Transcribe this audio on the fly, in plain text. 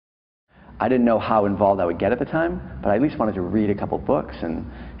I didn't know how involved I would get at the time, but I at least wanted to read a couple books and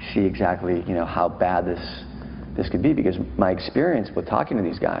see exactly, you know, how bad this could be, because my experience with talking to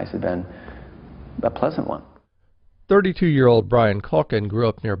these guys had been a pleasant one. 32-year-old Brian Culkin grew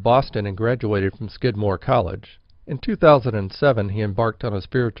up near Boston and graduated from Skidmore College. In 2007, he embarked on a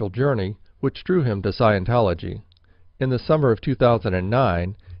spiritual journey which drew him to Scientology. In the summer of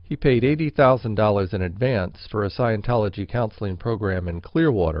 2009, he paid $80,000 in advance for a Scientology counseling program in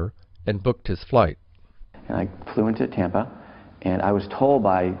Clearwater and booked his flight. And I flew into Tampa, and I was told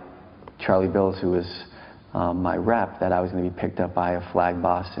by Charlie Bills, who was my rep, that I was going to be picked up by a flag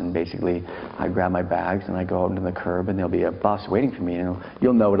bus, and basically I grab my bags and I go out to the curb, and there'll be a bus waiting for me, and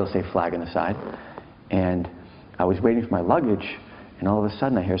you'll know it'll say flag on the side. And I was waiting for my luggage, and all of a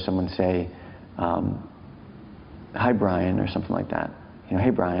sudden I hear someone say, "Hi, Brian," or something like that. You know,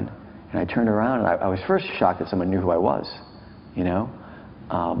 "Hey, Brian." And I turned around, and I was first shocked that someone knew who I was, you know.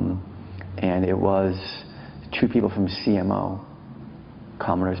 And it was two people from CMO,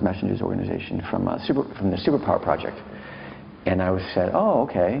 Commoners Messengers Organization, from the Superpower Project. And I said, "Oh,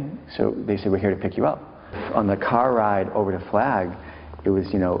 okay." So they said, "We're here to pick you up." On the car ride over to Flag, it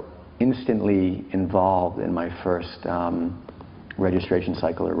was, you know, instantly involved in my first registration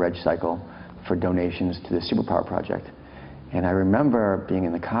cycle, or reg cycle, for donations to the Superpower Project. And I remember being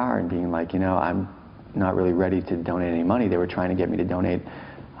in the car and being like, you know, I'm not really ready to donate any money. They were trying to get me to donate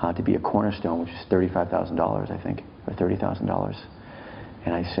to be a cornerstone, which is $35,000, I think, or $30,000.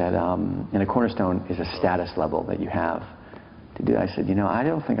 And I said, and a cornerstone is a status level that you have to do that. I said, you know, I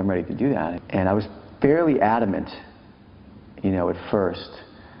don't think I'm ready to do that. And I was fairly adamant, you know, at first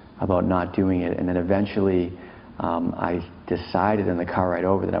about not doing it. And then eventually I decided in the car ride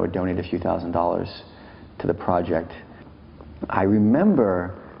over that I would donate a few $1,000s to the project. I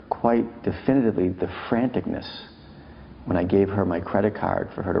remember quite definitively the franticness when I gave her my credit card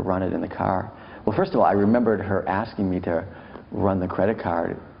for her to run it in the car. Well, first of all, I remembered her asking me to run the credit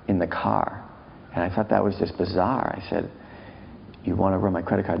card in the car. And I thought that was just bizarre. I said, "You want to run my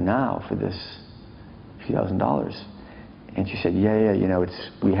credit card now for this few $1,000s?" And she said, yeah, you know,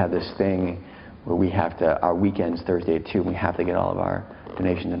 we have this thing where we have to, our weekend's Thursday at 2, and we have to get all of our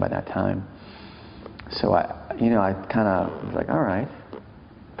donations in by that time. So I kind of was like, all right,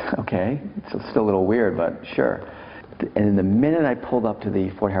 okay. It's still a little weird, but sure. And in the minute I pulled up to the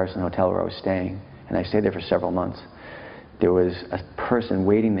Fort Harrison Hotel where I was staying, and I stayed there for several months, there was a person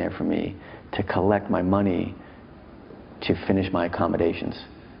waiting there for me to collect my money to finish my accommodations.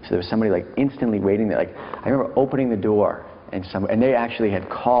 So there was somebody like instantly waiting there. Like, I remember opening the door, and they actually had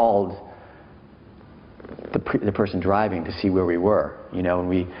called the person driving to see where we were, you know, and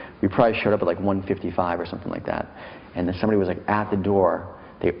we probably showed up at like 1:55 or something like that. And then somebody was like at the door.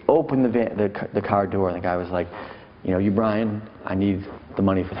 They opened the car door, and the guy was like, you know, "You, Brian, I need the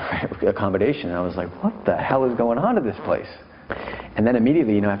money for the accommodation." And I was like, what the hell is going on at this place? And then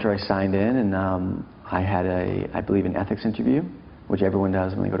immediately, you know, after I signed in, and I had I believe, an ethics interview, which everyone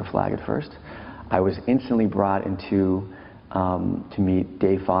does when they go to Flag at first, I was instantly brought into to meet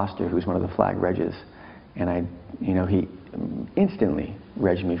Dave Foster, who's one of the Flag Regs. And he instantly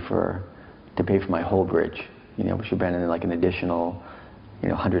regged me to pay for my whole bridge, you know, which would have been like an additional, you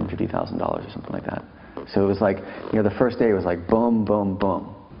know, $150,000 or something like that. So it was like, you know, the first day it was like boom, boom,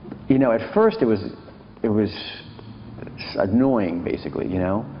 boom. You know, at first it was annoying, basically, you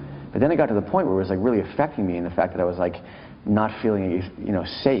know. But then it got to the point where it was like really affecting me in the fact that I was like not feeling, you know,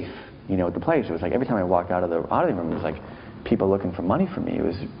 safe, you know, at the place. It was like every time I walked out of the auditing room, it was like people looking for money from me. It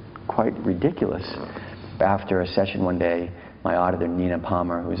was quite ridiculous. After a session one day, my auditor, Nina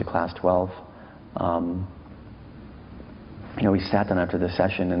Palmer, who was a class 12, you know, we sat down after the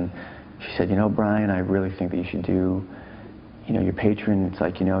session, and she said, "You know, Brian, I really think that you should do, you know, your patron, it's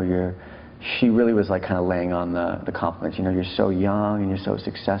like, you know, she really was like kind of laying on the compliments. You know, you're so young and you're so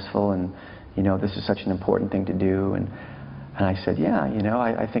successful, and, you know, this is such an important thing to do." And I said, "Yeah, you know,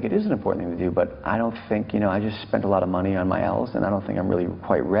 I think it is an important thing to do, but I don't think, you know, I just spent a lot of money on my L's, and I don't think I'm really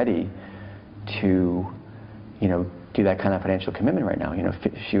quite ready to, you know, do that kind of financial commitment right now." You know,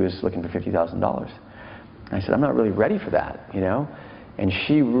 she was looking for $50,000. I said, "I'm not really ready for that, you know." And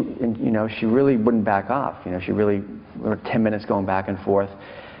you know, she really wouldn't back off. You know, she really, we were 10 minutes going back and forth.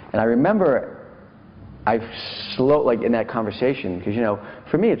 And I remember like in that conversation, because, you know,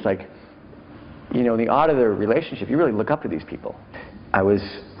 for me it's like, you know, in the auditor relationship, you really look up to these people. I was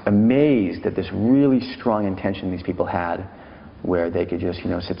amazed at this really strong intention these people had, where they could just, you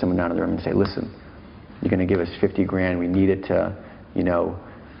know, sit someone down in the room and say, "Listen, you're going to give us 50 grand. We need it to, you know,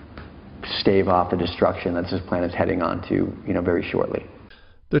 stave off the destruction that this planet is heading on to, you know, very shortly."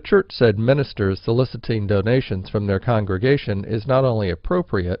 The church said ministers soliciting donations from their congregation is not only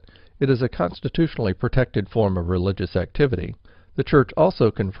appropriate, It is a constitutionally protected form of religious activity. The church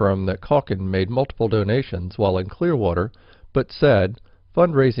also confirmed that Culkin made multiple donations while in Clearwater, but said,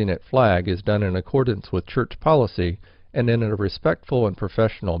 "Fundraising at Flag is done in accordance with church policy and in a respectful and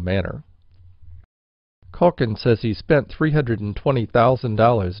professional manner." Culkin says he spent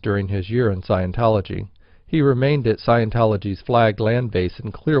 $320,000 during his year in Scientology. He remained at Scientology's Flag land base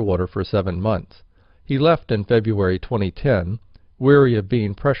in Clearwater for 7 months. He left in February 2010, weary of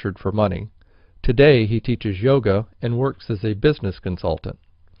being pressured for money. Today he teaches yoga and works as a business consultant.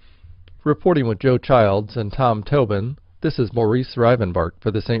 Reporting with Joe Childs and Tom Tobin, this is Maurice Rivenbark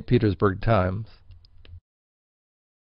for the St. Petersburg Times.